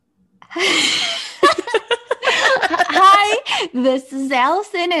Hi, this is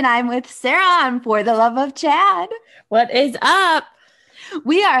Allison, and I'm with Sarah on For the Love of Chad. What is up?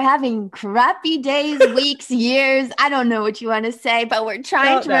 We are having crappy days, weeks, years. I don't know what you want to say, but we're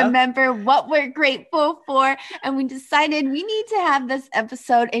trying Don't to know. remember what we're grateful for. And we decided we need to have this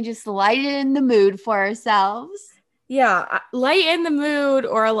episode and just lighten the mood for ourselves. Yeah, lighten the mood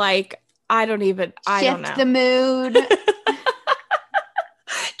or I don't Shift know. the mood.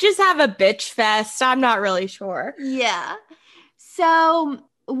 Just have a bitch fest. I'm not really sure. Yeah. So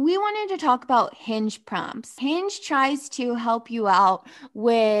we wanted to talk about Hinge prompts. Hinge tries to help you out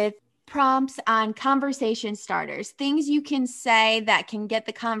with prompts on conversation starters, things you can say that can get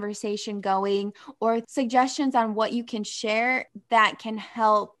the conversation going, or suggestions on what you can share that can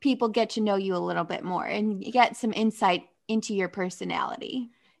help people get to know you a little bit more and get some insight into your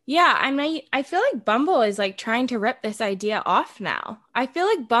personality. Yeah, I feel like Bumble is like trying to rip this idea off now. I feel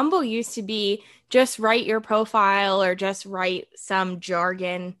like Bumble used to be just write your profile or just write some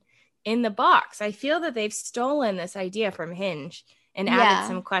jargon in the box. I feel that they've stolen this idea from Hinge and added Yeah.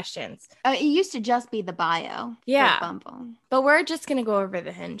 some questions. It used to just be the bio for Yeah. Bumble. But we're just going to go over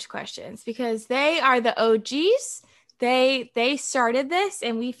the Hinge questions because they are the OGs. They started this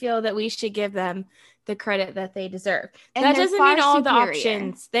and we feel that we should give them the credit that they deserve. And That they're doesn't far mean all the superior.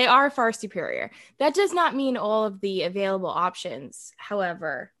 options. They are far superior. That does not mean all of the available options,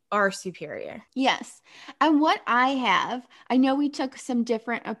 however, are superior. Yes. And what I know we took some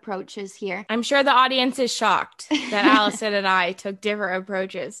different approaches here. I'm sure the audience is shocked that Allison and I took different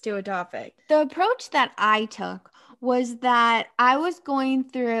approaches to a topic. The approach that I took was that I was going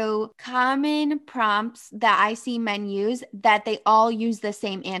through common prompts that I see men use that they all use the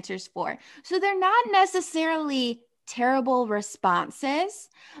same answers for. So they're not necessarily terrible responses,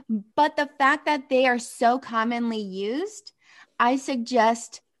 but the fact that they are so commonly used, I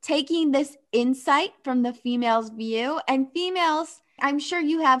suggest taking this insight from the female's view. And females, I'm sure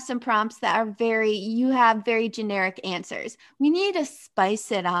you have some prompts that are you have very generic answers. We need to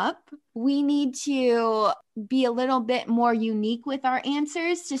spice it up. We need to be a little bit more unique with our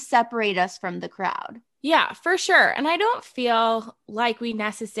answers to separate us from the crowd. Yeah, for sure. And I don't feel like we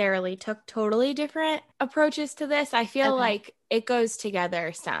necessarily took totally different approaches to this. I feel like it goes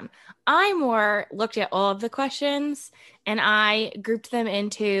together some. I more looked at all of the questions and I grouped them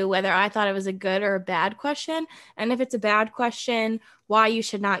into whether I thought it was a good or a bad question. And if it's a bad question, why you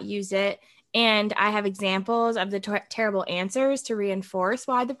should not use it. And I have examples of the terrible answers to reinforce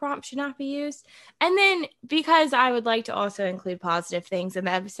why the prompt should not be used. And then because I would like to also include positive things in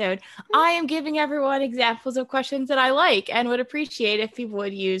the episode, I am giving everyone examples of questions that I like and would appreciate if people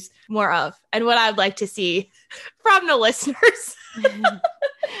would use more of and what I'd like to see from the listeners.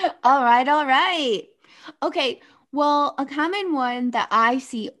 All right. All right. Okay. Well, a common one that I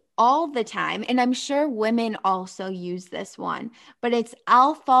see all the time, and I'm sure women also use this one, but it's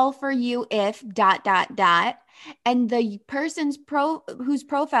I'll fall for you if ... And the person's whose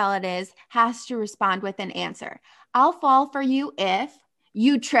profile it is has to respond with an answer. I'll fall for you if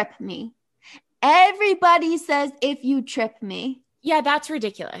you trip me. Everybody says if you trip me. Yeah, that's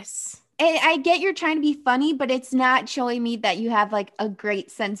ridiculous. And I get you're trying to be funny, but it's not showing me that you have like a great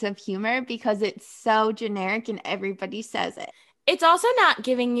sense of humor because it's so generic and everybody says it. It's also not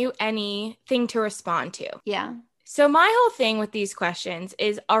giving you anything to respond to. Yeah. So my whole thing with these questions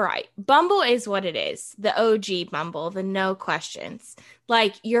is, all right, Bumble is what it is. The OG Bumble, the no questions.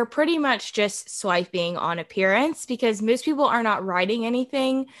 Like you're pretty much just swiping on appearance because most people are not writing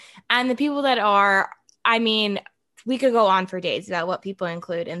anything. And the people that are, I mean, we could go on for days about what people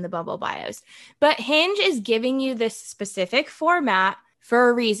include in the Bumble bios. But Hinge is giving you this specific format for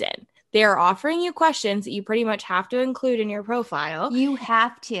a reason. They're offering you questions that you pretty much have to include in your profile. You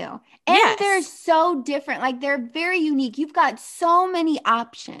have to. And Yes. they're so different. Like they're very unique. You've got so many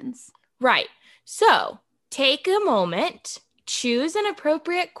options. Right. So take a moment, choose an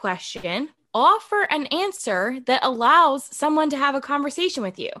appropriate question, offer an answer that allows someone to have a conversation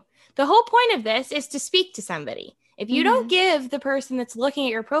with you. The whole point of this is to speak to somebody. If you don't give the person that's looking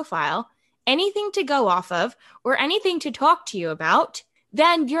at your profile anything to go off of or anything to talk to you about,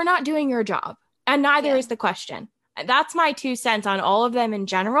 then you're not doing your job. And neither is the question. That's my 2 cents on all of them in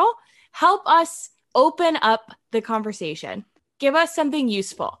general. Help us open up the conversation. Give us something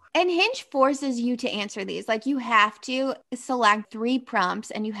useful. And Hinge forces you to answer these. Like you have to select 3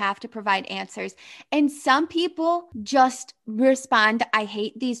 prompts and you have to provide answers. And some people just respond, I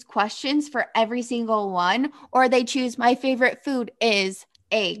hate these questions for every single one. Or they choose my favorite food is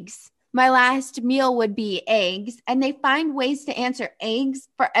eggs. My last meal would be eggs. And they find ways to answer eggs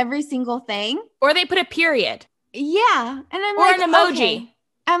for every single thing. Or they put a period. Yeah. And I'm or like, an emoji. okay.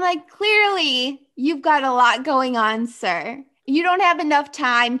 I'm like, clearly, you've got a lot going on, sir. You don't have enough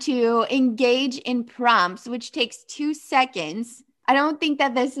time to engage in prompts, which takes 2 seconds. I don't think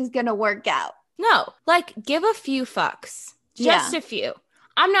that this is going to work out. No, like give a few fucks, just Yeah. a few.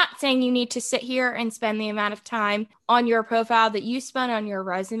 I'm not saying you need to sit here and spend the amount of time on your profile that you spent on your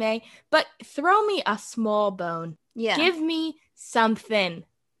resume, but throw me a small bone. Yeah. Give me something.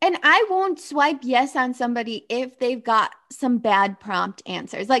 And I won't swipe yes on somebody if they've got some bad prompt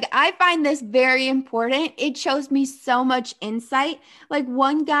answers. Like, I find this very important. It shows me so much insight. Like,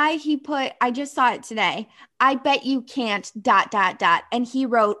 one guy, he put, I just saw it today. I bet you can't, dot, dot, dot. And he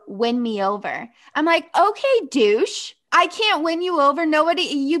wrote, win me over. I'm like, okay, douche. I can't win you over.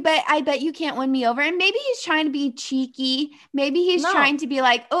 Nobody, I bet you can't win me over. And maybe he's trying to be cheeky. Maybe he's trying to be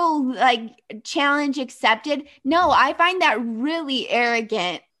like, oh, like challenge accepted. No, I find that really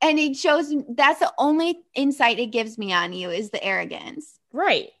arrogant. And it shows that's the only insight it gives me on you is the arrogance.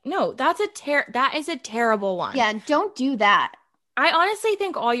 Right. No, that is a terrible one. Yeah, don't do that. I honestly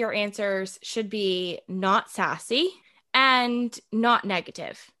think all your answers should be not sassy and not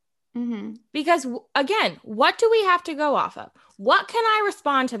negative. Mm-hmm. Because again, what do we have to go off of? What can I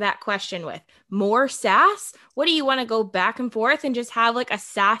respond to that question with? More sass? What do you want to go back and forth and just have like a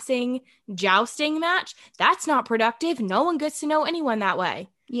sassing, jousting match? That's not productive. No one gets to know anyone that way.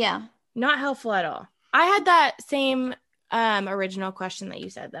 Yeah. Not helpful at all. I had that same original question that you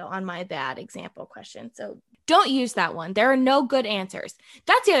said, though, on my bad example question. So don't use that one. There are no good answers.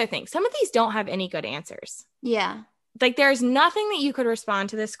 That's the other thing. Some of these don't have any good answers. Yeah. Like, there's nothing that you could respond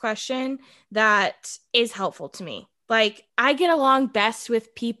to this question that is helpful to me. Like, I get along best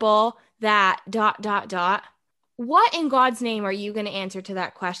with people that ... What in God's name are you going to answer to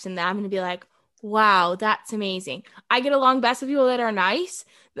that question that I'm going to be like, wow, that's amazing? I get along best with people that are nice.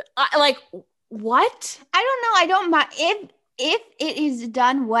 Like, what? I don't know. I don't mind if it is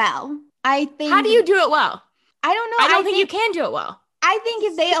done well. I think. How do you do it well? I don't know. I don't think you can do it well. I think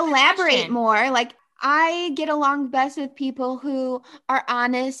if they elaborate more, like I get along best with people who are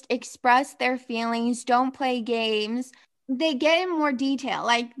honest, express their feelings, don't play games. They get in more detail.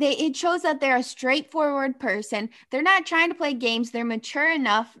 Like it shows that they're a straightforward person. They're not trying to play games. They're mature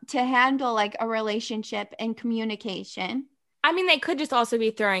enough to handle like a relationship and communication. I mean, they could just also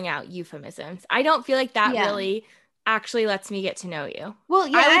be throwing out euphemisms. I don't feel like that really actually lets me get to know you. Well,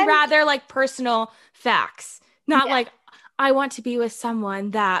 yeah, I would rather like personal facts, not like I want to be with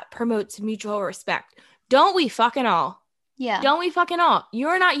someone that promotes mutual respect. Don't we fucking all? Yeah. Don't we fucking all?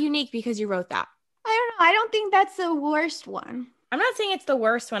 You're not unique because you wrote that. I don't know. I don't think that's the worst one. I'm not saying it's the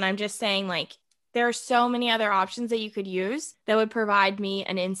worst one. I'm just saying like there are so many other options that you could use that would provide me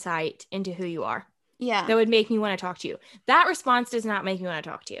an insight into who you are. Yeah. That would make me want to talk to you. That response does not make me want to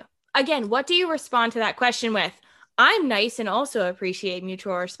talk to you. Again, what do you respond to that question with? I'm nice and also appreciate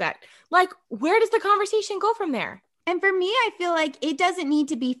mutual respect. Like, where does the conversation go from there? And for me, I feel like it doesn't need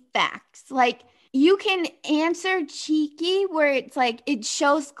to be facts. Like, you can answer cheeky where it's like it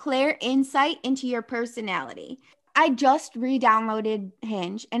shows clear insight into your personality. I just re-downloaded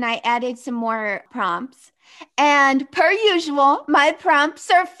Hinge and I added some more prompts. And per usual, my prompts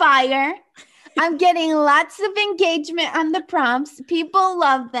are fire. I'm getting lots of engagement on the prompts. People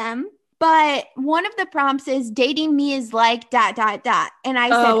love them. But one of the prompts is dating me is like ... And I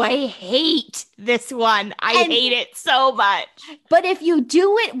said, oh, I hate this one. I hate it so much. But if you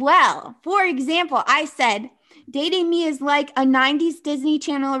do it well, for example, I said, dating me is like a 90s Disney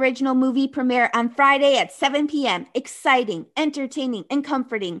Channel original movie premiere on Friday at 7 p.m. Exciting, entertaining, and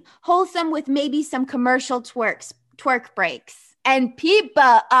comforting. Wholesome with maybe some commercial twerk breaks. And people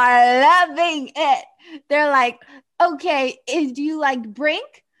are loving it. They're like, okay, do you like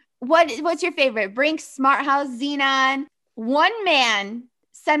Brink? What's your favorite? Brink, Smart House, Xenon. One man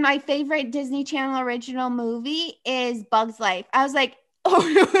said my favorite Disney Channel original movie is Bug's Life. I was like,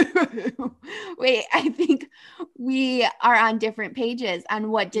 oh, wait, I think we are on different pages on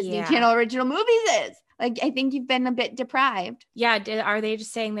what Disney Channel original movies is. Like, I think you've been a bit deprived. Yeah. Are they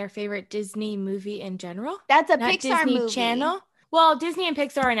just saying their favorite Disney movie in general? That's a Not Pixar Disney movie. Channel? Well, Disney and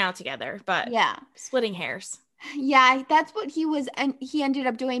Pixar are now together, but yeah, splitting hairs. Yeah, that's what he ended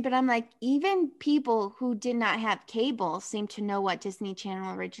up doing. But I'm like, even people who did not have cable seem to know what Disney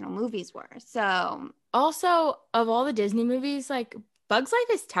Channel original movies were. So also, of all the Disney movies, like Bug's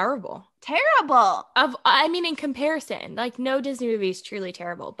Life is terrible. Terrible. I mean, in comparison, like no Disney movie is truly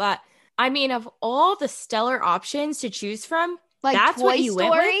terrible. But I mean, of all the stellar options to choose from, like that's Toy what you Story?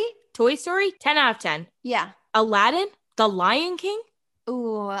 went with? Toy Story, 10 out of 10. Yeah. Aladdin, The Lion King.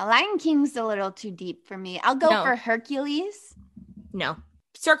 Ooh, Lion King's a little too deep for me. I'll go for Hercules. No.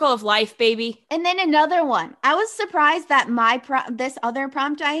 Circle of life, baby. And then another one. I was surprised that this other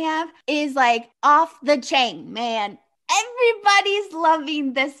prompt I have is like off the chain, man. Everybody's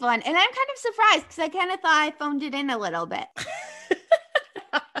loving this one. And I'm kind of surprised because I kind of thought I phoned it in a little bit.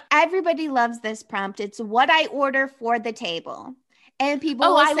 Everybody loves this prompt. It's what I order for the table. And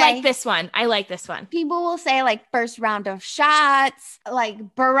people will say, like this one. I like this one. People will say like first round of shots, like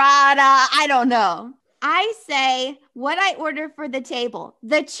burrata. I don't know. I say what I order for the table.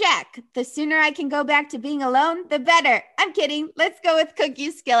 The check. The sooner I can go back to being alone, the better. I'm kidding. Let's go with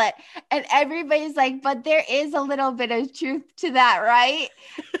cookie skillet. And everybody's like, but there is a little bit of truth to that, right?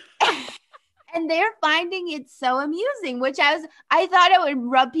 And they're finding it so amusing, which I thought it would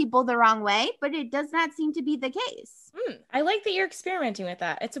rub people the wrong way, but it does not seem to be the case. I like that you're experimenting with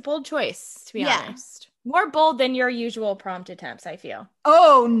that. It's a bold choice, to be honest. More bold than your usual prompt attempts, I feel.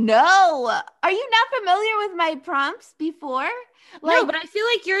 Oh, no. Are you not familiar with my prompts before? No, but I feel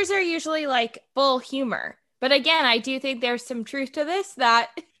like yours are usually like full humor. But again, I do think there's some truth to this that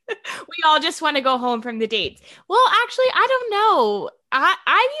we all just want to go home from the dates. Well, actually, I don't know.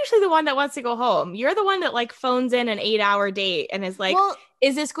 I'm usually the one that wants to go home. You're the one that like phones in an 8-hour date and is like,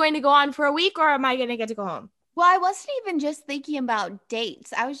 is this going to go on for a week or am I going to get to go home? Well, I wasn't even just thinking about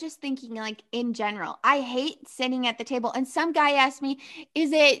dates. I was just thinking like in general. I hate sitting at the table. And some guy asked me,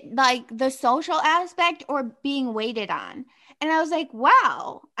 is it like the social aspect or being waited on? And I was like,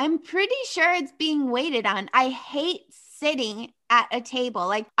 wow, I'm pretty sure it's being waited on. I hate sitting at a table.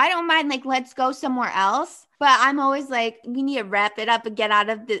 Like, I don't mind, like, let's go somewhere else. But I'm always like, we need to wrap it up and get out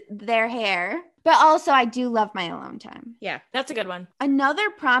of their hair. But also, I do love my alone time. Yeah, that's a good one.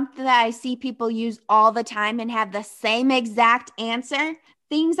 Another prompt that I see people use all the time and have the same exact answer,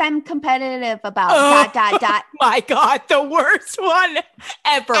 things I'm competitive about, ... My God, the worst one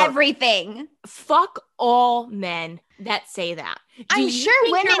ever. Everything. Fuck all men that say that. I'm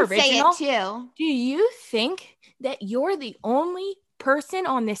sure women say it too. Do you think that you're the only person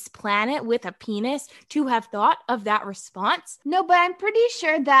on this planet with a penis to have thought of that response? No, but I'm pretty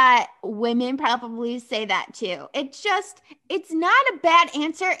sure that women probably say that too. It's not a bad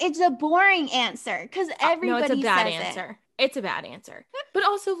answer. It's a boring answer because everybody says it. No, it's a bad answer. It's a bad answer. But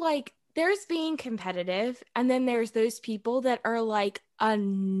also, like, there's being competitive, and then there's those people that are like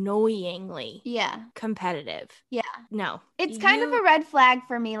annoyingly competitive. Yeah. No. It's kind of a red flag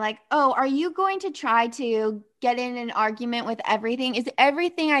for me. Like, oh, are you going to try to get in an argument with everything? Is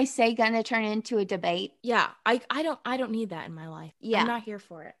everything I say going to turn into a debate? Yeah. I don't need that in my life. Yeah. I'm not here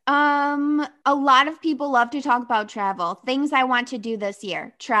for it. A lot of people love to talk about travel. Things I want to do this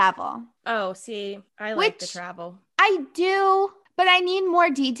year. Travel. Oh, see, I like the travel. I do. But I need more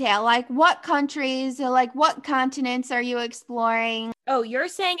detail, like what countries or like what continents are you exploring? Oh, you're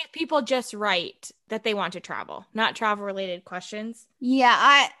saying if people just write that they want to travel, not travel-related questions?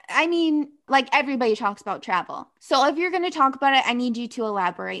 Yeah, I mean, like everybody talks about travel. So if you're going to talk about it, I need you to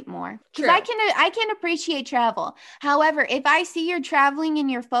elaborate more. Because I can appreciate travel. However, if I see you're traveling in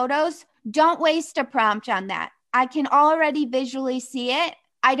your photos, don't waste a prompt on that. I can already visually see it.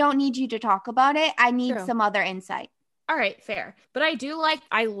 I don't need you to talk about it. I need some other insight. All right, fair. But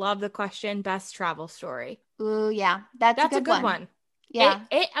I love the question, best travel story. Ooh, yeah. That's a good one. Yeah.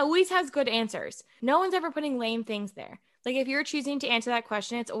 It always has good answers. No one's ever putting lame things there. Like if you're choosing to answer that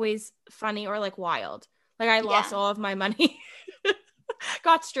question, it's always funny or like wild. Like I lost all of my money,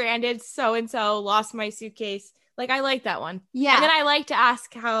 got stranded, so-and-so, lost my suitcase. Like I like that one. Yeah. And then I like to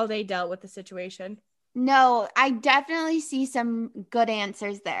ask how they dealt with the situation. No, I definitely see some good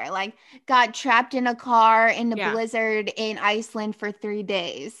answers there. Like got trapped in a car in the blizzard in Iceland for 3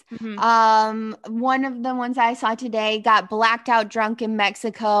 days. Mm-hmm. One of the ones I saw today got blacked out drunk in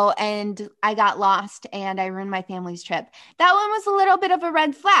Mexico and I got lost and I ruined my family's trip. That one was a little bit of a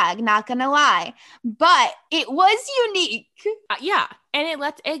red flag, not gonna lie, but it was unique. Yeah. And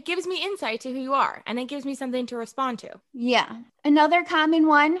it gives me insight to who you are, and it gives me something to respond to. Yeah. Another common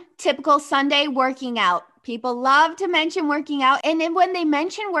one, typical Sunday working out. People love to mention working out. And then when they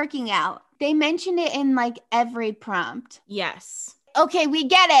mention working out, they mention it in like every prompt. Yes. Okay, we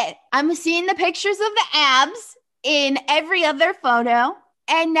get it. I'm seeing the pictures of the abs in every other photo.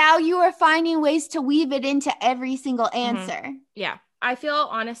 And now you are finding ways to weave it into every single answer. Mm-hmm. Yeah. I feel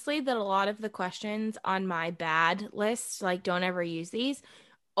honestly that a lot of the questions on my bad list, like don't ever use these,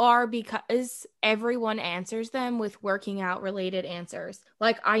 are because everyone answers them with working out related answers.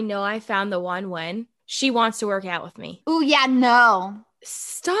 Like I know I found the one when she wants to work out with me. Oh yeah, no.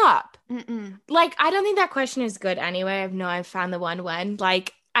 Stop. Mm-mm. Like I don't think that question is good anyway. I've found the one when.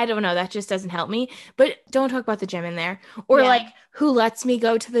 Like I don't know. That just doesn't help me. But don't talk about the gym in there. Or Yeah. like who lets me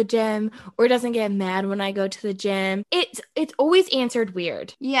go to the gym or doesn't get mad when I go to the gym. It's always answered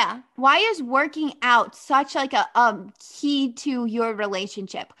weird. Yeah. Why is working out such like a key to your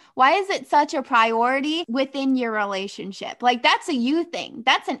relationship? Why is it such a priority within your relationship? Like that's a you thing.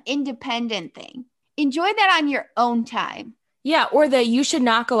 That's an independent thing. Enjoy that on your own time. Yeah. Or that you should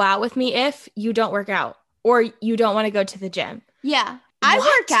not go out with me if you don't work out or you don't want to go to the gym. Yeah. I What?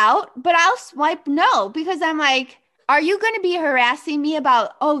 work out, but I'll swipe no because I'm like, are you going to be harassing me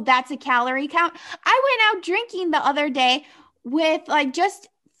about, oh, that's a calorie count? I went out drinking the other day with like just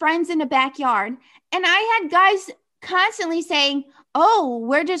friends in the backyard, and I had guys constantly saying, oh,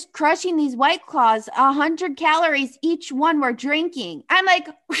 we're just crushing these White Claws, 100 calories each one we're drinking. I'm like,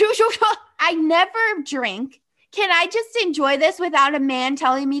 I never drink. Can I just enjoy this without a man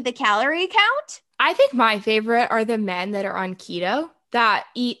telling me the calorie count? I think my favorite are the men that are on keto that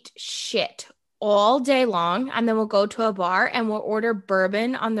eat shit all day long. And then we'll go to a bar and we'll order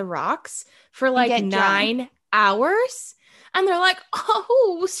bourbon on the rocks for like get 9 hours. And they're like,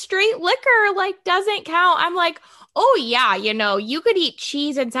 oh, straight liquor like doesn't count. I'm like, oh yeah, you could eat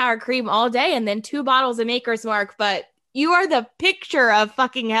cheese and sour cream all day and then 2 bottles of Maker's Mark, but you are the picture of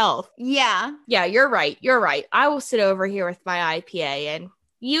fucking health. Yeah. Yeah, you're right. You're right. I will sit over here with my IPA and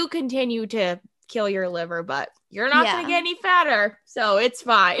you continue to kill your liver, but you're not going to get any fatter. So it's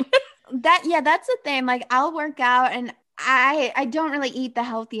fine. That's the thing. Like I'll work out and I don't really eat the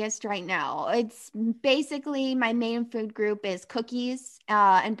healthiest right now. It's basically my main food group is cookies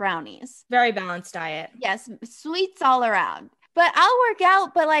and brownies. Very balanced diet. Yes, sweets all around. But I'll work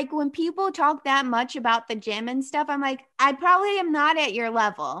out. But like when people talk that much about the gym and stuff, I'm like, I probably am not at your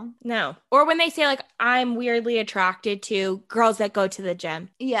level. No. Or when they say like, I'm weirdly attracted to girls that go to the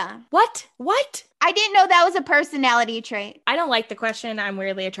gym. Yeah. What? I didn't know that was a personality trait. I don't like the question I'm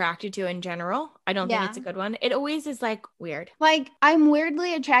weirdly attracted to in general. I don't think it's a good one. It always is like weird. Like I'm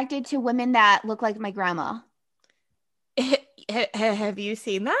weirdly attracted to women that look like my grandma. Have you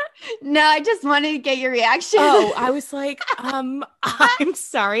seen that? No, I just wanted to get your reaction. Oh, I was like, I'm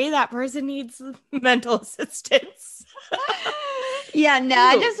sorry, that person needs mental assistance. Yeah, no,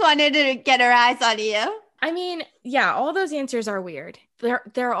 I just wanted to get her eyes on you. I mean, yeah, all those answers are weird.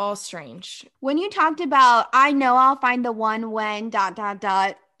 They're all strange. When you talked about, I know I'll find the one when ...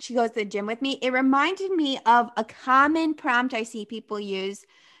 she goes to the gym with me, it reminded me of a common prompt I see people use.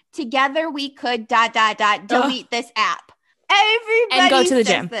 Together we could ... delete this app. Everybody and go to the says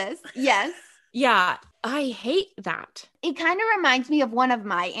gym. This. Yes. Yeah, I hate that. It kind of reminds me of one of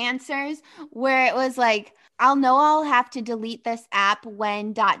my answers where it was like, I'll have to delete this app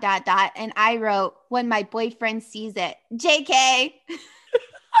when ... And I wrote, when my boyfriend sees it. JK. That's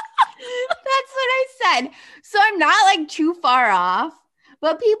what I said. So I'm not like too far off.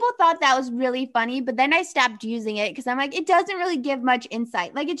 But people thought that was really funny. But then I stopped using it because I'm like, it doesn't really give much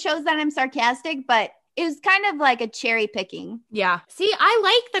insight. Like it shows that I'm sarcastic, but it was kind of like a cherry picking. Yeah. See, I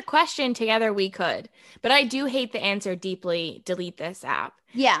like the question together we could, but I do hate the answer deeply delete this app.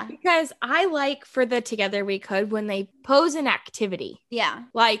 Yeah. Because I like for the together we could when they pose an activity. Yeah.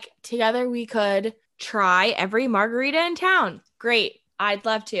 Like together we could try every margarita in town. Great. I'd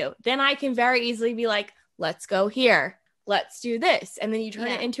love to. Then I can very easily be like, let's go here. Let's do this. And then you turn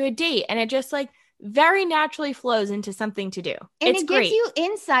it into a date and it just like very naturally flows into something to do. And it gives you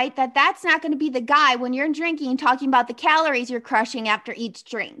insight that that's not going to be the guy when you're drinking talking about the calories you're crushing after each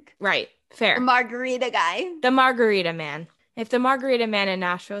drink. Right. Fair. The margarita guy. The margarita man. If the margarita man in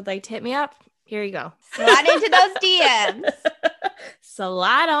Nashville would like to hit me up, here you go. Slide into those DMs.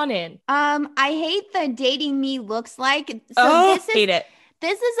 Slide on in. I hate the dating me looks like. So hate it.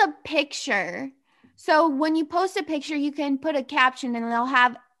 This is a picture. So when you post a picture, you can put a caption and they'll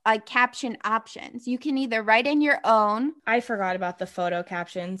have caption options. You can either write in your own. I forgot about the photo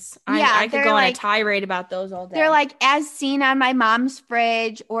captions. Yeah, I could go on a tirade about those all day. They're like, as seen on my mom's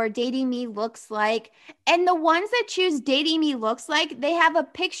fridge, or dating me looks like. And the ones that choose dating me looks like, they have a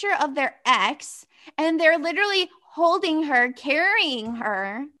picture of their ex and they're literally holding her, carrying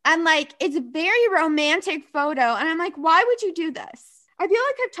her. And like, it's a very romantic photo. And I'm like, why would you do this? I feel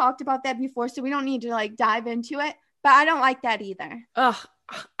like I've talked about that before, so we don't need to like dive into it. But I don't like that either. Ugh.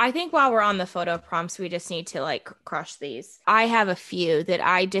 I think while we're on the photo prompts, we just need to like crush these. I have a few that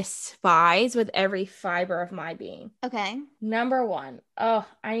I despise with every fiber of my being. Okay. Number 1. Oh,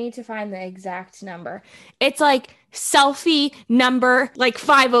 I need to find the exact number. It's like selfie number like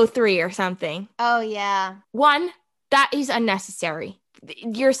 503 or something. Oh, yeah. 1, that is unnecessary.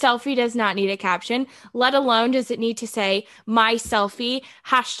 Your selfie does not need a caption, let alone does it need to say my selfie,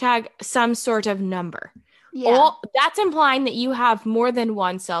 hashtag some sort of number. Yeah. All that's implying that you have more than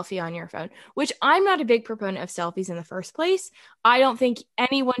one selfie on your phone, which I'm not a big proponent of selfies in the first place. I don't think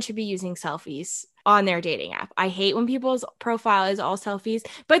anyone should be using selfies on their dating app. I hate when people's profile is all selfies,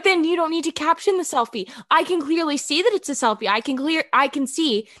 but then you don't need to caption the selfie. I can clearly see that it's a selfie. I can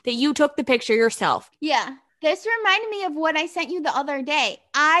see that you took the picture yourself. Yeah. This reminded me of what I sent you the other day.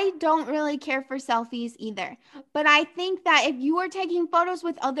 I don't really care for selfies either, but I think that if you are taking photos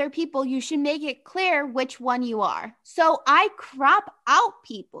with other people, you should make it clear which one you are. So I crop out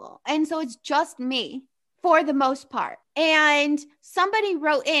people, and so it's just me for the most part. And somebody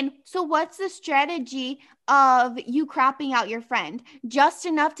wrote in, so what's the strategy of you cropping out your friend? Just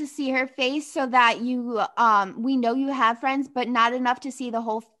enough to see her face so that you we know you have friends, but not enough to see the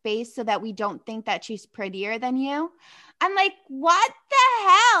whole face so that we don't think that she's prettier than you. I'm like, what the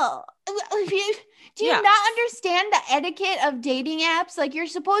hell? Do you Yeah. not understand the etiquette of dating apps? Like, you're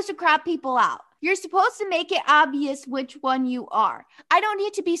supposed to crop people out. You're supposed to make it obvious which one you are. I don't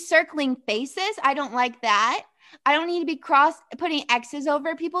need to be circling faces. I don't like that. I don't need to be putting X's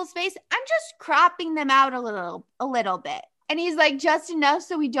over people's face. I'm just cropping them out a little bit. And he's like, just enough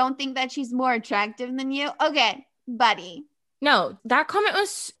so we don't think that she's more attractive than you. Okay, buddy. No, that comment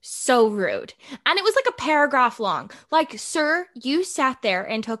was so rude. And it was like a paragraph long. Like, sir, you sat there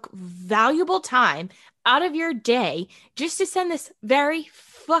and took valuable time out of your day just to send this very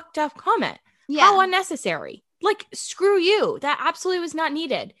fucked up comment. Yeah. How unnecessary. Like, screw you. That absolutely was not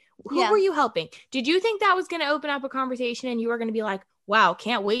needed. Who Yeah. were you helping? Did you think that was going to open up a conversation and you were going to be like, wow,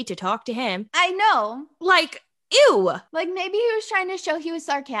 can't wait to talk to him? I know. Like, ew. Like, maybe he was trying to show he was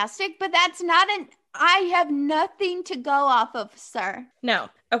sarcastic, but that's not an. I have nothing to go off of, sir. No.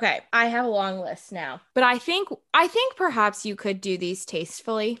 Okay, I have a long list now. But I think perhaps you could do these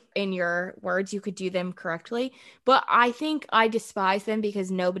tastefully in your words. You could do them correctly. But I think I despise them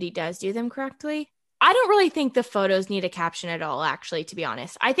because nobody does do them correctly. I don't really think the photos need a caption at all, actually, to be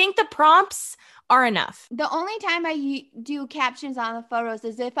honest. I think the prompts are enough. The only time I do captions on the photos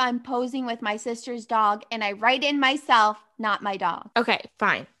is if I'm posing with my sister's dog and I write in myself, not my dog. Okay,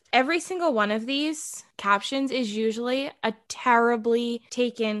 fine. Every single one of these captions is usually a terribly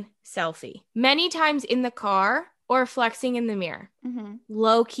taken selfie. Many times in the car or flexing in the mirror. Mm-hmm.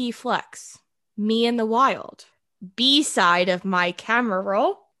 Low key flex. Me in the wild. B side of my camera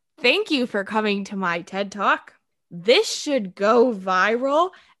roll. Thank you for coming to my TED Talk. This should go viral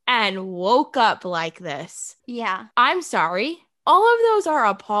and woke up like this. Yeah. I'm sorry. All of those are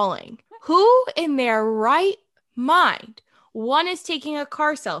appalling. Who in their right mind? One is taking a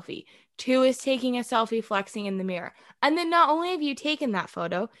car selfie. Two is taking a selfie flexing in the mirror. And then not only have you taken that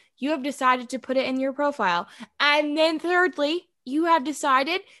photo, you have decided to put it in your profile. And then thirdly, you have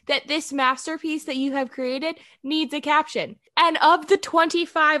decided that this masterpiece that you have created needs a caption. And of the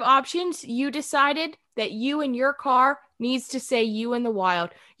 25 options, you decided that you in your car needs to say you in the wild.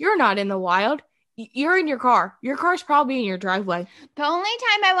 You're not in the wild. You're in your car. Your car's probably in your driveway. The only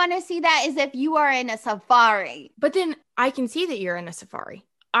time I want to see that is if you are in a safari. But then I can see that you're in a safari.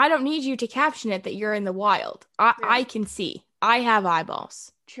 I don't need you to caption it that you're in the wild. I can see. I have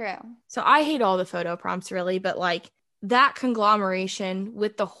eyeballs. True. So I hate all the photo prompts really, but like that conglomeration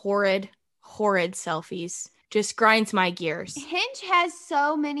with the horrid selfies just grinds my gears. Hinge has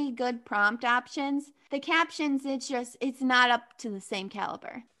so many good prompt options. The captions, it's not up to the same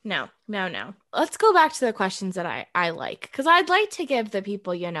caliber. No. Let's go back to the questions that I like, because I'd like to give the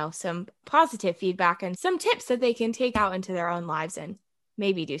people, some positive feedback and some tips that they can take out into their own lives and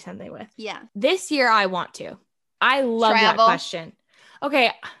maybe do something with. Yeah. This year, I want to. I love Travel. that question.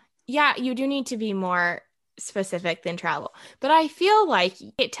 Okay. Yeah, you do need to be more specific than travel, but I feel like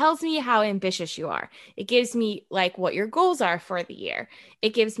it tells me how ambitious you are. It gives me like what your goals are for the year.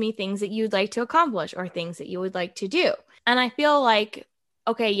 It gives me things that you'd like to accomplish or things that you would like to do. And I feel like,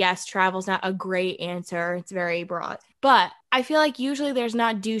 okay, yes, travel's not a great answer. It's very broad, but I feel like usually there's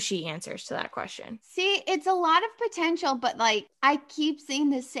not douchey answers to that question. See, it's a lot of potential, but like I keep saying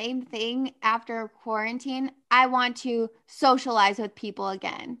the same thing after quarantine. I want to socialize with people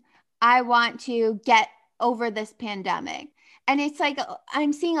again. I want to get over this pandemic. And it's like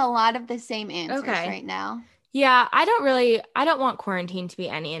I'm seeing a lot of the same answers right now. Yeah, I don't want quarantine to be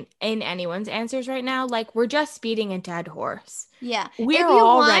in anyone's answers right now. Like we're just speeding a dead horse. Yeah. We're if you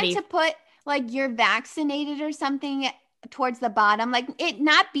already want to put like you're vaccinated or something towards the bottom, like it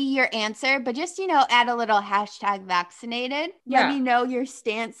not be your answer, but just, add a little hashtag vaccinated. Yeah. Let me know your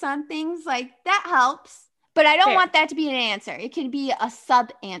stance on things. Like that helps. But I don't want that to be an answer. It can be a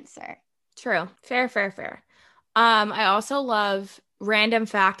sub answer. True. Fair. I also love random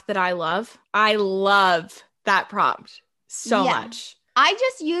fact that I love. I love that prompt so much. I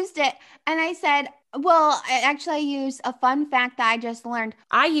just used it and I said, Well, I use a fun fact that I just learned.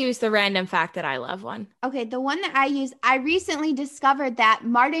 I use the random fact that I love one. Okay, the one that I use, I recently discovered that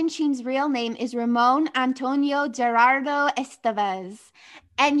Martin Sheen's real name is Ramon Antonio Gerardo Estevez.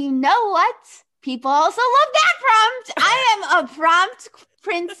 And you know what? People also love that prompt. I am a prompt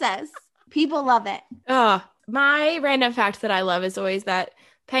princess. People love it. Oh, my random fact that I love is always that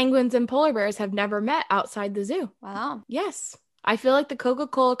penguins and polar bears have never met outside the zoo. Wow. Yes. I feel like the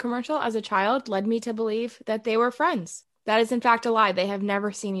Coca-Cola commercial as a child led me to believe that they were friends. That is, in fact, a lie. They have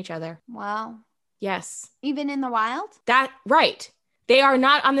never seen each other. Wow. Yes. Even in the wild? Right. They are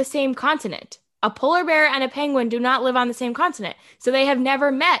not on the same continent. A polar bear and a penguin do not live on the same continent. So they have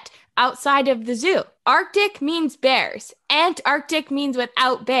never met outside of the zoo. Arctic means bears. Antarctic means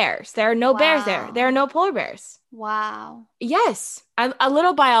without bears. There are no bears there. There are no polar bears. Wow. Yes. A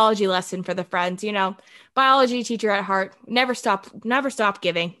little biology lesson for the friends, biology teacher at heart. Never stop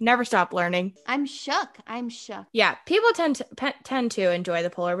giving, never stop learning. I'm shook. Yeah. People tend to enjoy the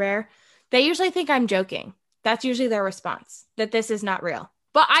polar bear. They usually think I'm joking. That's usually their response, that this is not real.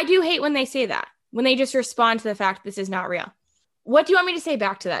 But I do hate when they say that, when they just respond to the fact this is not real. What do you want me to say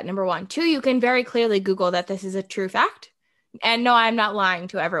back to that? Number one. Two, you can very clearly Google that this is a true fact. And no, I'm not lying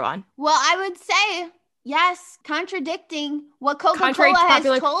to everyone. Well, I would say, yes, contradicting what Coca-Cola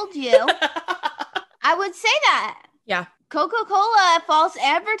has told you. I would say that. Yeah. Coca-Cola, false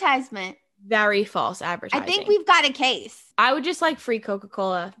advertisement. Very false advertising. I think we've got a case. I would just like free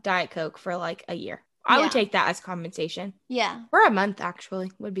Coca-Cola Diet Coke for like a year. I would take that as compensation. Yeah. For a month,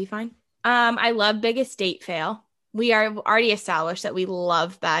 actually, would be fine. I love biggest date fail. We are already established that we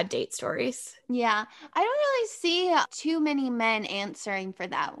love bad date stories. Yeah. I don't really see too many men answering for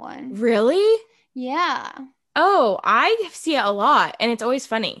that one. Really? Yeah. Oh, I see it a lot, and it's always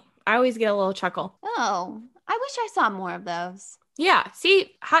funny. I always get a little chuckle. Oh, I wish I saw more of those. Yeah.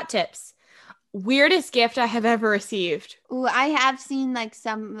 See, hot tips. Weirdest gift I have ever received. Ooh, I have seen like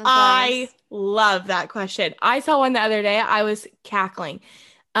some of those. I love that question. I saw one the other day. I was cackling.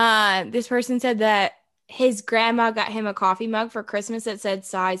 This person said that his grandma got him a coffee mug for Christmas that said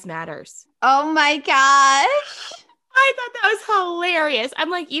size matters. Oh my gosh. I thought that was hilarious. I'm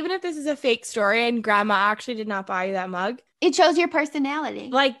like, even if this is a fake story and grandma actually did not buy you that mug, it shows your personality.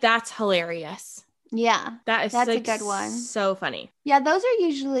 Like, that's hilarious. Yeah. That's like, a good one. So funny. Yeah, those are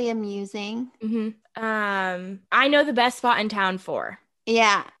usually amusing. Mm-hmm. I know the best spot in town for.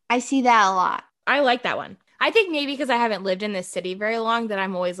 Yeah, I see that a lot. I like that one. I think maybe because I haven't lived in this city very long that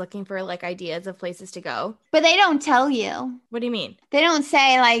I'm always looking for like ideas of places to go. But they don't tell you. What do you mean? They don't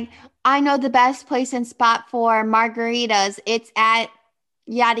say like, I know the best place and spot for margaritas. It's at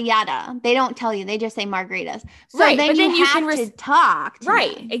yada yada. They don't tell you. They just say margaritas. So right, then, you have to talk to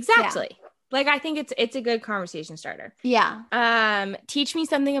right, them. Exactly. Yeah. Like, I think it's a good conversation starter. Yeah. Teach me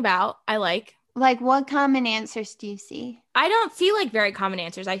something about. I like. Like, what common answers do you see? I don't see like very common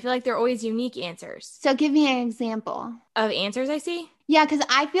answers. I feel like they're always unique answers. So give me an example of answers I see. Yeah, because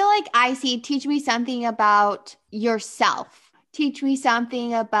I feel like I see teach me something about yourself. Teach me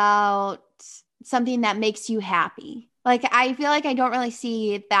something about something that makes you happy. Like, I feel like I don't really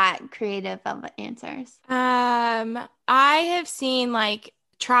see that creative of answers. I have seen like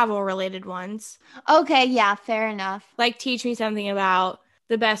travel related ones. Okay, yeah, fair enough. Like, teach me something about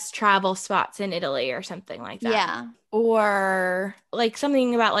the best travel spots in Italy or something like that. Yeah. Or like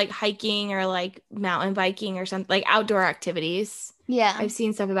something about like hiking or like mountain biking or something, like outdoor activities. Yeah. I've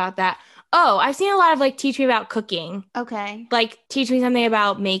seen stuff about that. Oh, I've seen a lot of like teach me about cooking. Okay. Like teach me something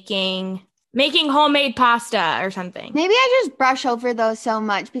about making homemade pasta or something. Maybe I just brush over those so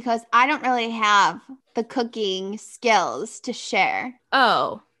much because I don't really have the cooking skills to share.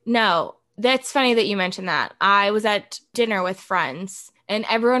 Oh, no. That's funny that you mentioned that. I was at dinner with friends and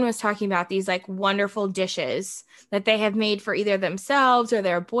everyone was talking about these like wonderful dishes that they have made for either themselves or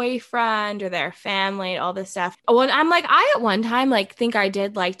their boyfriend or their family, all this stuff. Well, I'm like, I at one time like think I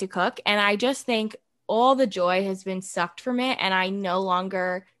did like to cook, and I just think all the joy has been sucked from it, and I no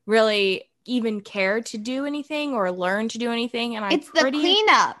longer really even care to do anything or learn to do anything. And it's the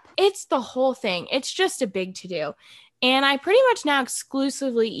cleanup. It's the whole thing. It's just a big to do. And I pretty much now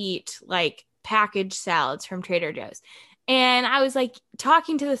exclusively eat like packaged salads from Trader Joe's. And I was like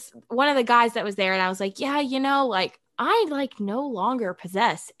talking to one of the guys that was there, and I was like, yeah, like I like no longer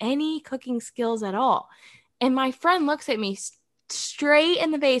possess any cooking skills at all. And my friend looks at me straight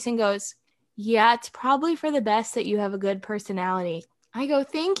in the face and goes, yeah, it's probably for the best that you have a good personality. I go,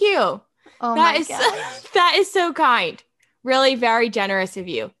 thank you. Oh my gosh. That is so kind. Really very generous of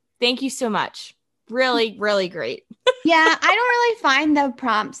you. Thank you so much. Really, really great. Yeah, Yeah, I don't really find the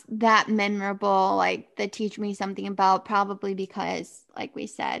prompts that memorable, like the teach me something about, probably because, like we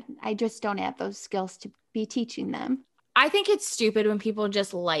said, I just don't have those skills to be teaching them. I think it's stupid when people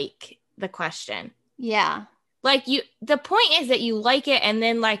just like the question. Yeah. Like the point is that you like it and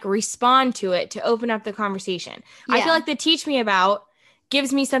then like respond to it to open up the conversation. I feel Yeah. like the teach me about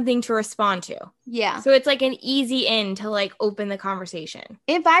gives me something to respond to. Yeah. So it's like an easy in to like open the conversation.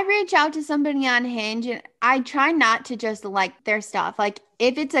 If I reach out to somebody on Hinge, I try not to just like their stuff. Like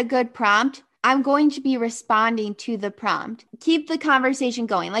if it's a good prompt, I'm going to be responding to the prompt. Keep the conversation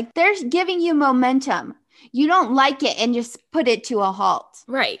going. Like they're giving you momentum. You don't like it and just put it to a halt.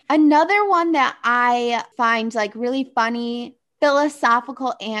 Right. Another one that I find like really funny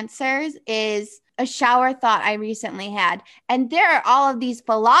philosophical answers is a shower thought I recently had. And there are all of these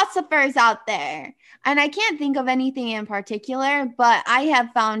philosophers out there. And I can't think of anything in particular, but I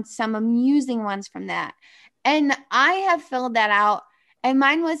have found some amusing ones from that. And I have filled that out. And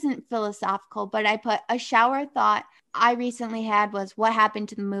mine wasn't philosophical, but I put a shower thought I recently had was what happened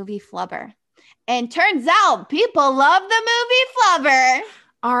to the movie Flubber. And turns out people love the movie Flubber.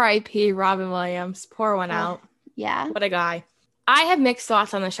 R.I.P. Robin Williams. Pour one out. Yeah. What a guy. I have mixed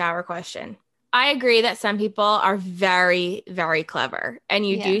thoughts on the shower question. I agree that some people are very, very clever. And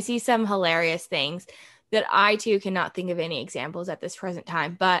you do see some hilarious things that I too cannot think of any examples at this present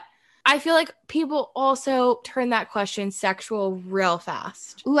time. But I feel like people also turn that question sexual real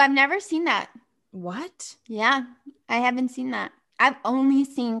fast. Ooh, I've never seen that. What? Yeah, I haven't seen that. I've only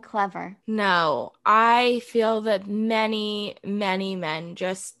seen clever. No, I feel that many, many men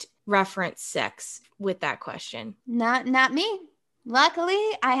just reference sex with that question. Not me. Luckily,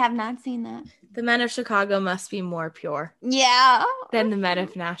 I have not seen that. The men of Chicago must be more pure. Yeah. Than the men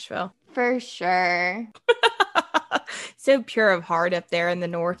of Nashville. For sure. So pure of heart up there in the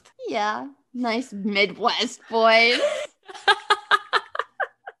north. Yeah. Nice Midwest boys.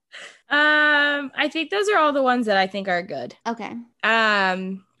 I think those are all the ones that I think are good. Okay.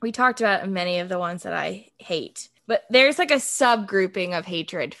 We talked about many of the ones that I hate, but there's like a subgrouping of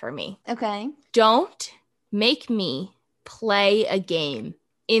hatred for me. Okay. Don't make me play a game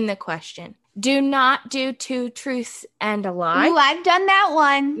in the question. Do not do 2 truths and a lie. Ooh, I've done that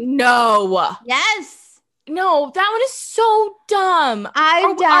one. No. Yes. No, that one is so dumb.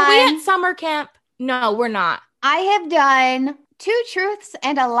 Are we at summer camp? No, we're not. I have done 2 truths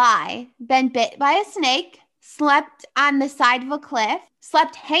and a lie, been bit by a snake, slept on the side of a cliff,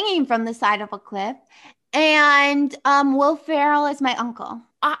 slept hanging from the side of a cliff, and Will Ferrell is my uncle.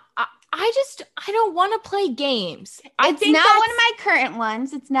 I don't want to play games. It's not one of my current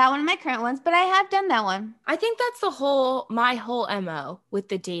ones. It's not one of my current ones, but I have done that one. I think that's my whole MO with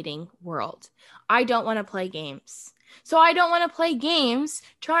the dating world. I don't want to play games. So I don't want to play games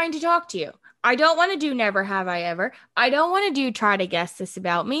trying to talk to you. I don't want to do never have I ever. I don't want to do try to guess this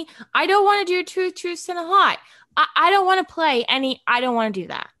about me. I don't want to do truth, and a lie. I don't want to play I don't want to do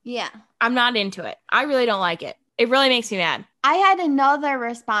that. Yeah. I'm not into it. I really don't like it. It really makes me mad. I had another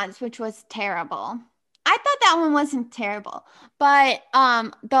response, which was terrible. I thought that one wasn't terrible, but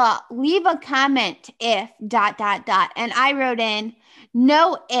the leave a comment if ... And I wrote in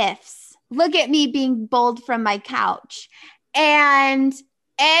no ifs. Look at me being bold from my couch. And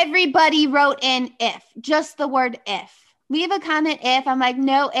everybody wrote in if, just the word if. Leave a comment if. I'm like,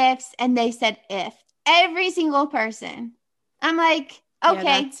 no ifs. And they said if. Every single person. I'm like, okay.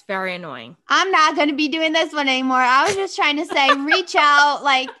 Yeah, that's very annoying. I'm not going to be doing this one anymore. I was just trying to say, reach out,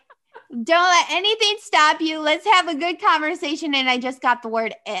 like, don't let anything stop you. Let's have a good conversation. And I just got the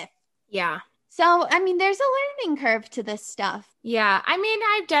word if. Yeah. So, I mean, there's a learning curve to this stuff. Yeah. I mean,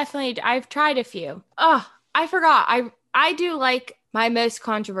 I've tried a few. Oh, I forgot. I do like my most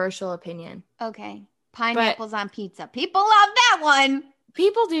controversial opinion. Okay. Pineapples on pizza. People love that one.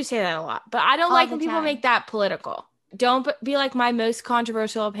 People do say that a lot, but I don't like when people make that political. Don't be like, my most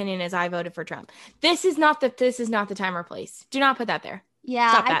controversial opinion is I voted for Trump. This is not the time or place. Do not put that there.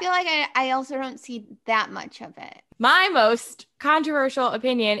 Yeah, I feel like I also don't see that much of it. My most controversial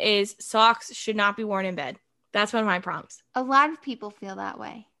opinion is socks should not be worn in bed. That's one of my prompts. A lot of people feel that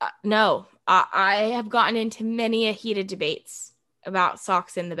way. No, I have gotten into many heated debates about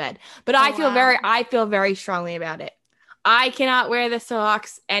socks in the bed, but I feel very strongly about it. I cannot wear the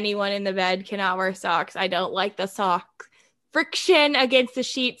socks. Anyone in the bed cannot wear socks. I don't like the socks. Friction against the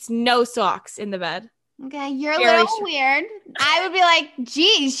sheets. No socks in the bed. Okay, you're a little weird. I would be like,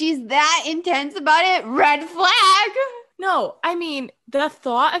 geez, she's that intense about it. Red flag. No, I mean, the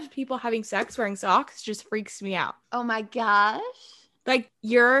thought of people having sex wearing socks just freaks me out. Oh my gosh. Like,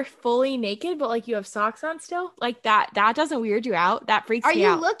 you're fully naked, but like you have socks on still? Like that doesn't weird you out? That freaks me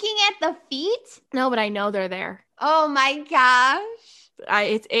out. Are you looking at the feet? No, but I know they're there. Oh my gosh.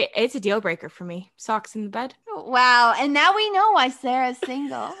 It's a deal breaker for me. Socks in the bed. Wow. And now we know why Sarah's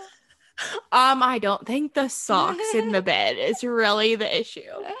single. I don't think the socks in the bed is really the issue.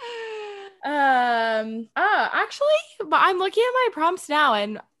 Actually, but I'm looking at my prompts now,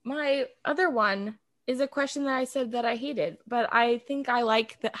 and my other one is a question that I said that I hated, but I think I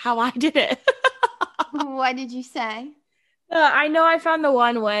like how I did it. What did you say? I know I found the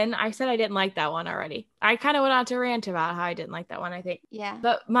one when I said I didn't like that one already. I kind of went on to rant about how I didn't like that one, I think. Yeah.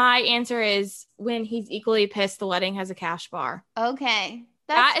 But my answer is when he's equally pissed the wedding has a cash bar. Okay.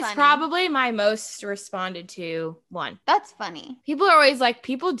 That That's is funny. probably my most responded to one. That's funny. People are always like,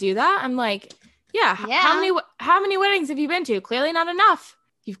 people do that? I'm like, yeah. How many weddings have you been to? Clearly not enough.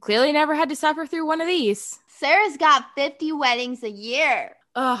 You've clearly never had to suffer through one of these. Sarah's got 50 weddings a year.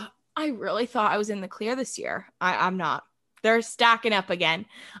 I really thought I was in the clear this year. I'm not. They're stacking up again.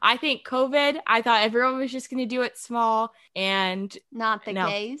 I think COVID, I thought everyone was just going to do it small, and not the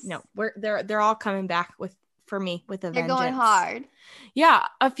case. No, they're all coming back for me with a vengeance. They're going hard. Yeah,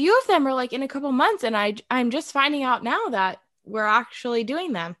 a few of them are like in a couple months, and I'm just finding out now that we're actually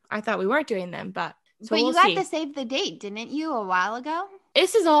doing them. I thought we weren't doing them, but you got to save the date, didn't you, a while ago?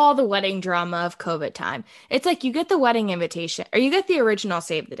 This is all the wedding drama of COVID time. It's like you get the wedding invitation, or you get the original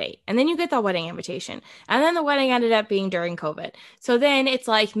save the date, and then you get the wedding invitation. And then the wedding ended up being during COVID. So then it's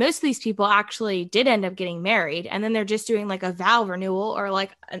like most of these people actually did end up getting married, and then they're just doing like a vow renewal or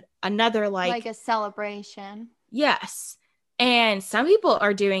like another like a celebration. Yes. And some people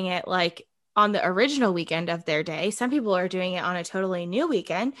are doing it like on the original weekend of their day. Some people are doing it on a totally new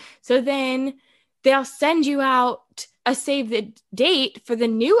weekend. So then they'll send you out a save the date for the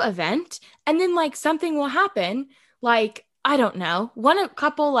new event, and then like something will happen, like I don't know, one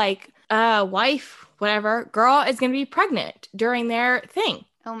couple like wife whatever girl is going to be pregnant during their thing.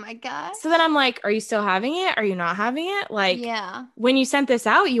 Oh my god. So then I'm like, are you still having it? Are you not having it? Like, yeah, when you sent this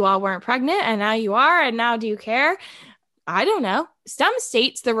out you all weren't pregnant, and now you are, and now do you care? I don't know. Some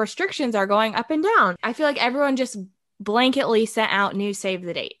states the restrictions are going up and down. I feel like everyone just blanketly sent out new save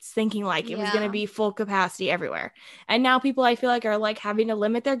the dates thinking like it was going to be full capacity everywhere, and now people I feel like are like having to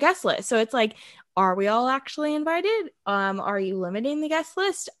limit their guest list. So it's like, are we all actually invited? Are you limiting the guest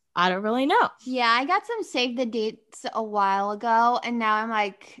list? I don't really know. Yeah, I got some save the dates a while ago, and now I'm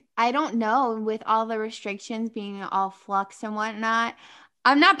like, I don't know, with all the restrictions being all flux and whatnot,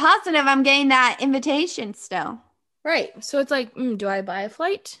 I'm not positive I'm getting that invitation still. Right. So it's like, do I buy a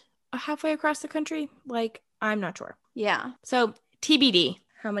flight halfway across the country? Like, I'm not sure. Yeah. So TBD,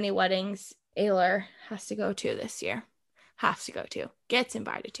 how many weddings Ayler has to go to this year. Gets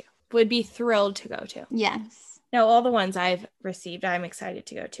invited to. Would be thrilled to go to. Yes. No, all the ones I've received, I'm excited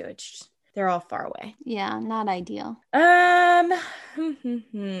to go to. It's just, they're all far away. Yeah, not ideal. I'm trying to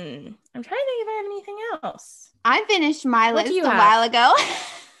think if I have anything else. I finished my list a while ago.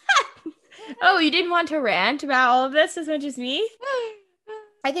 Oh, you didn't want to rant about all of this as much as me?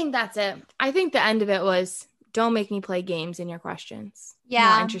 I think that's it. I think the end of it was, don't make me play games in your questions. Yeah. I'm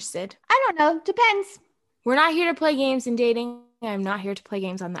not interested. I don't know. Depends. We're not here to play games in dating. I'm not here to play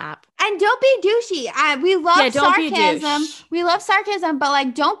games on the app. And don't be douchey. We love sarcasm. We love sarcasm, but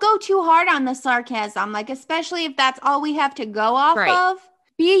like, don't go too hard on the sarcasm. Like, especially if that's all we have to go off of.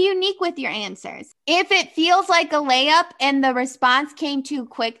 Be unique with your answers. If it feels like a layup and the response came too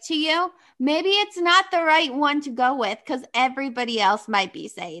quick to you, maybe it's not the right one to go with, because everybody else might be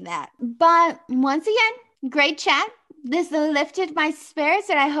saying that. But once again, great chat. This lifted my spirits,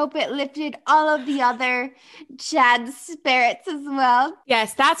 and I hope it lifted all of the other Chad's spirits as well.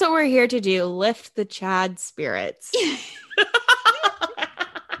 Yes, that's what we're here to do. Lift the Chad spirits.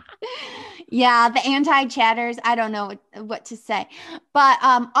 Yeah, the anti-chatters, I don't know what to say. But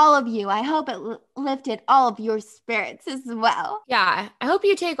all of you, I hope it lifted all of your spirits as well. Yeah, I hope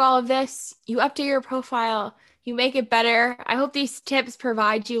you take all of this, you update your profile, you make it better. I hope these tips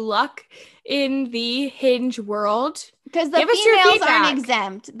provide you luck in the Hinge world. Because the females aren't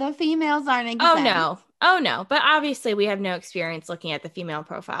exempt. The females aren't exempt. Oh, no. But obviously we have no experience looking at the female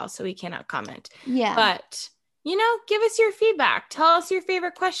profile, so we cannot comment. Yeah. But, give us your feedback. Tell us your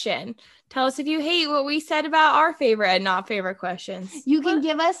favorite question. Tell us if you hate what we said about our favorite and not favorite questions. You can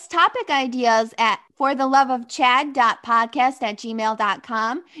give us topic ideas at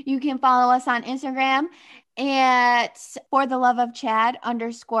fortheloveofchad.podcast@gmail.com. You can follow us on Instagram at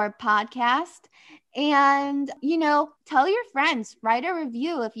fortheloveofchad_podcast. And, tell your friends, write a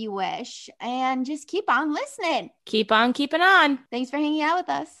review if you wish, and just keep on listening. Keep on keeping on. Thanks for hanging out with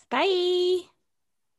us. Bye.